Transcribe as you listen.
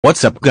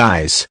What's up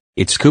guys,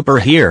 it's Cooper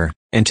here,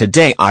 and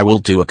today I will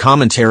do a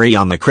commentary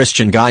on the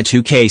Christian Guy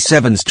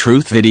 2K7's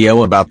truth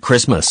video about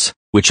Christmas,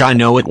 which I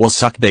know it will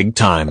suck big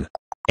time.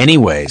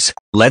 Anyways,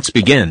 let's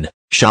begin,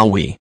 shall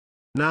we?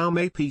 Now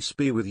may peace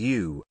be with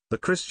you, the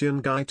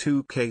Christian Guy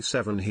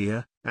 2K7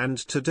 here, and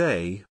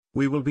today,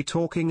 we will be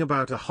talking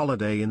about a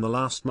holiday in the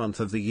last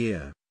month of the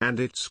year, and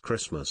it's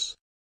Christmas.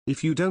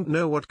 If you don't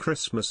know what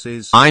Christmas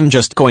is, I'm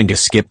just going to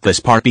skip this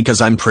part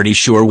because I'm pretty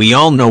sure we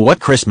all know what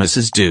Christmas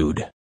is,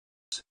 dude.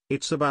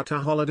 It's about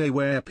a holiday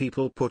where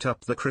people put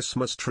up the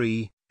Christmas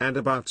tree, and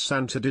about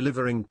Santa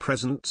delivering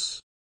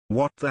presents.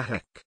 What the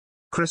heck?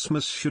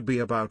 Christmas should be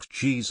about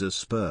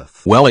Jesus'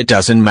 birth. Well, it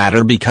doesn't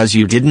matter because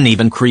you didn't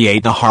even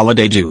create the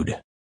holiday,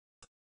 dude.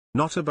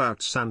 Not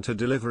about Santa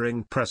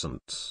delivering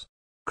presents.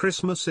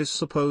 Christmas is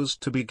supposed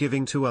to be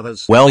giving to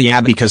others. Well,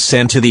 yeah, because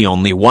Santa the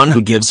only one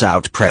who gives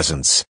out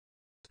presents.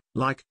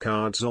 Like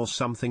cards or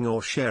something,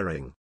 or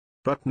sharing.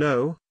 But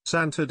no,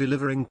 Santa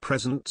delivering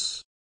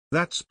presents?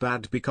 That's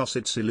bad because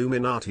it's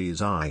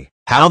Illuminati's eye.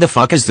 How the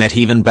fuck is that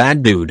even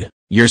bad, dude?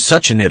 You're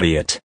such an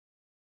idiot.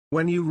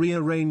 When you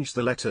rearrange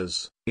the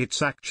letters,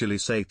 it's actually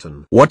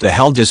Satan. What the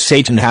hell does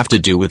Satan have to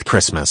do with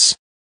Christmas?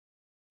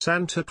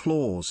 Santa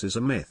Claus is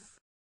a myth.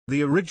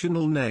 The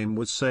original name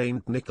was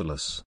Saint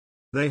Nicholas.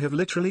 They have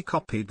literally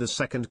copied the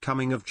second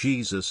coming of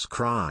Jesus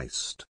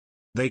Christ.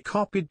 They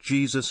copied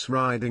Jesus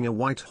riding a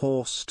white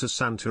horse to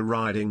Santa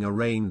riding a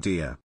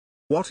reindeer.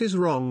 What is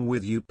wrong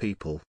with you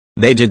people?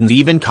 They didn't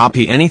even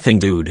copy anything,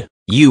 dude.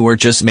 You were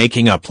just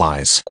making up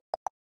lies.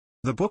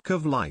 The Book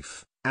of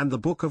Life and the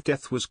Book of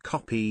Death was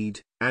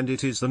copied, and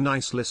it is the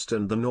nice list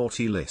and the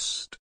naughty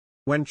list.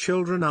 When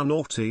children are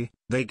naughty,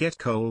 they get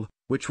coal,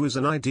 which was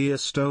an idea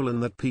stolen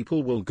that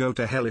people will go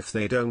to hell if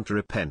they don't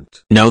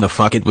repent. No the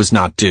fuck it was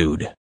not,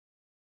 dude.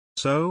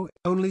 So,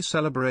 only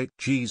celebrate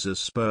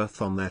Jesus'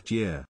 birth on that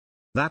year.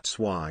 That's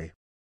why.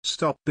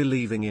 Stop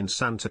believing in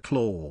Santa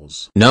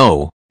Claus.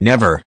 No,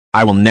 never.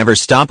 I will never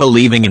stop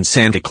believing in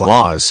Santa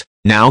Claus.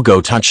 Now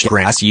go touch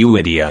grass, you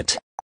idiot.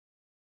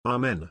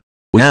 Amen.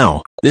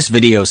 Wow, this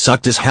video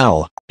sucked as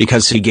hell,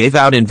 because he gave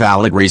out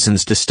invalid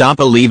reasons to stop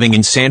believing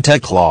in Santa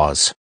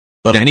Claus.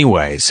 But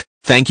anyways,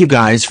 thank you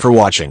guys for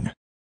watching.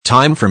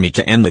 Time for me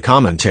to end the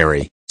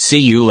commentary. See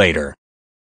you later.